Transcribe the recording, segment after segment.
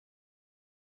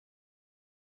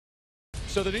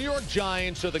So the New York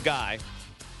Giants are the guy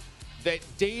that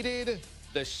dated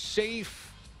the safe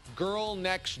girl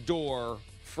next door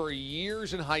for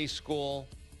years in high school,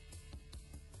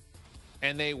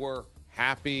 and they were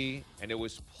happy, and it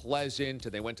was pleasant,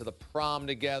 and they went to the prom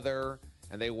together,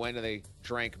 and they went and they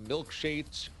drank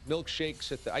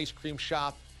milkshakes at the ice cream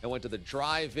shop, and went to the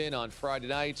drive-in on Friday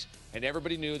nights, and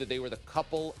everybody knew that they were the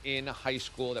couple in high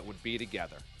school that would be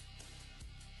together.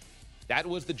 That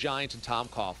was the Giants and Tom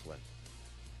Coughlin.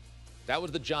 That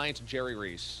was the Giants and Jerry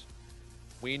Reese.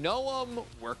 We know them.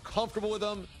 We're comfortable with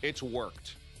them. It's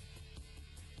worked.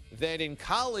 Then in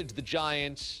college, the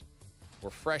Giants were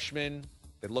freshmen.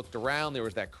 They looked around. There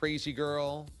was that crazy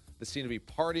girl that seemed to be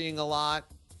partying a lot.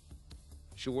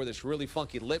 She wore this really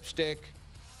funky lipstick.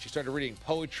 She started reading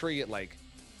poetry at, like,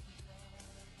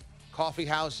 coffee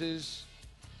houses.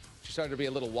 She started to be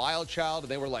a little wild child,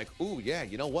 and they were like, ooh, yeah,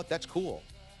 you know what? That's cool.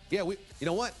 Yeah, you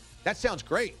know what? That sounds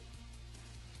great.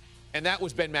 And that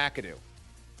was Ben McAdoo.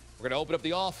 We're going to open up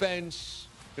the offense.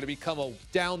 Going to become a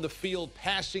down-the-field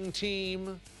passing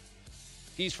team.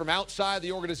 He's from outside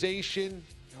the organization.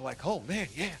 You're like, oh, man,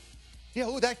 yeah. Yeah,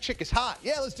 ooh, that chick is hot.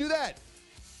 Yeah, let's do that.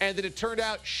 And then it turned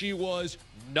out she was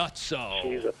nutso.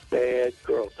 She's a bad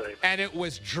girl, Damon. And it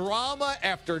was drama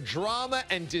after drama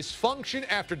and dysfunction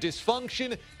after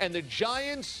dysfunction. And the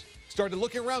Giants started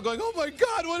looking around going, oh, my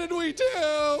God, what did we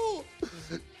do?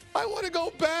 I want to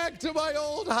go back to my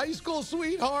old high school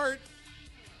sweetheart.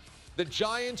 The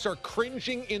Giants are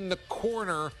cringing in the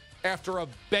corner after a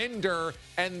bender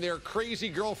and their crazy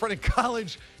girlfriend in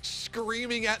college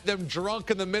screaming at them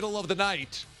drunk in the middle of the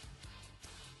night.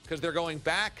 Because they're going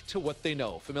back to what they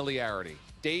know, familiarity.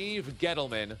 Dave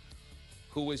Gettleman,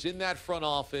 who was in that front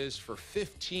office for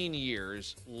 15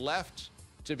 years, left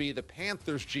to be the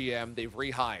Panthers GM. They've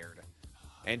rehired.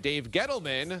 And Dave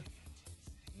Gettleman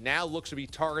now looks to be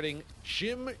targeting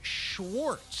Jim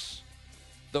Schwartz,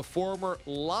 the former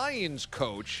Lions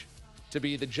coach, to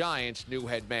be the Giants' new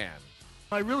head man.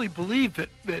 I really believe that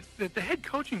the head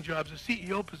coaching job is a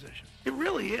CEO position. It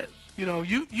really is. You know,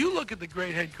 you look at the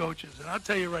great head coaches, and I'll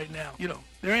tell you right now, you know,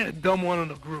 there ain't a dumb one in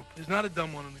the group. There's not a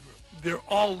dumb one in the group. They're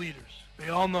all leaders. They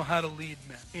all know how to lead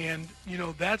men. And, you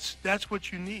know, that's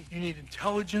what you need. You need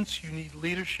intelligence, you need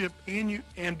leadership,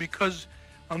 and because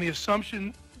on the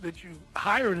assumption that you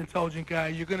hire an intelligent guy,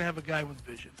 you're going to have a guy with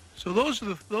vision. So those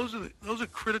are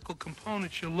critical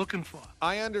components you're looking for.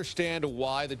 I understand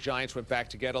why the Giants went back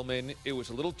to Gettleman. It was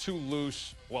a little too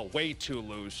loose. Well, way too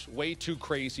loose, way too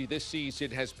crazy. This season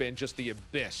has been just the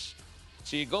abyss.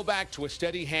 So you go back to a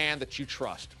steady hand that you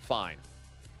trust. Fine.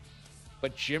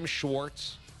 But Jim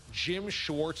Schwartz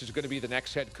is going to be the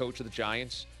next head coach of the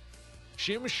Giants.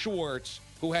 Jim Schwartz,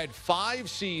 who had 5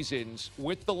 seasons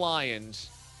with the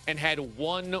Lions and had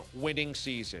 1 winning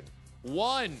season.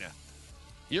 1.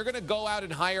 You're going to go out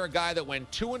and hire a guy that went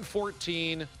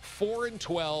 2-14,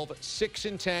 4-12,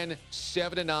 6-10,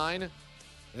 7-9.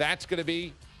 That's going to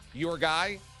be your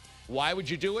guy. Why would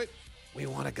you do it? We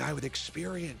want a guy with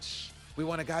experience. We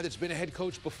want a guy that's been a head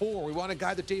coach before. We want a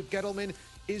guy that Dave Gettleman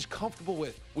is comfortable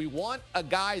with. We want a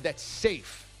guy that's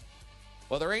safe.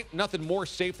 Well, there ain't nothing more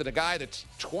safe than a guy that's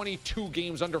 22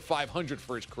 games under 500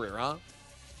 for his career, huh?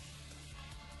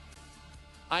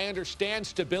 I understand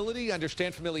stability, I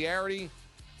understand familiarity,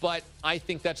 but I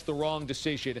think that's the wrong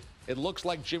decision. It looks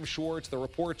like Jim Schwartz, the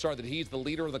reports are that he's the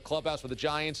leader of the clubhouse for the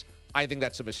Giants. I think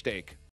that's a mistake.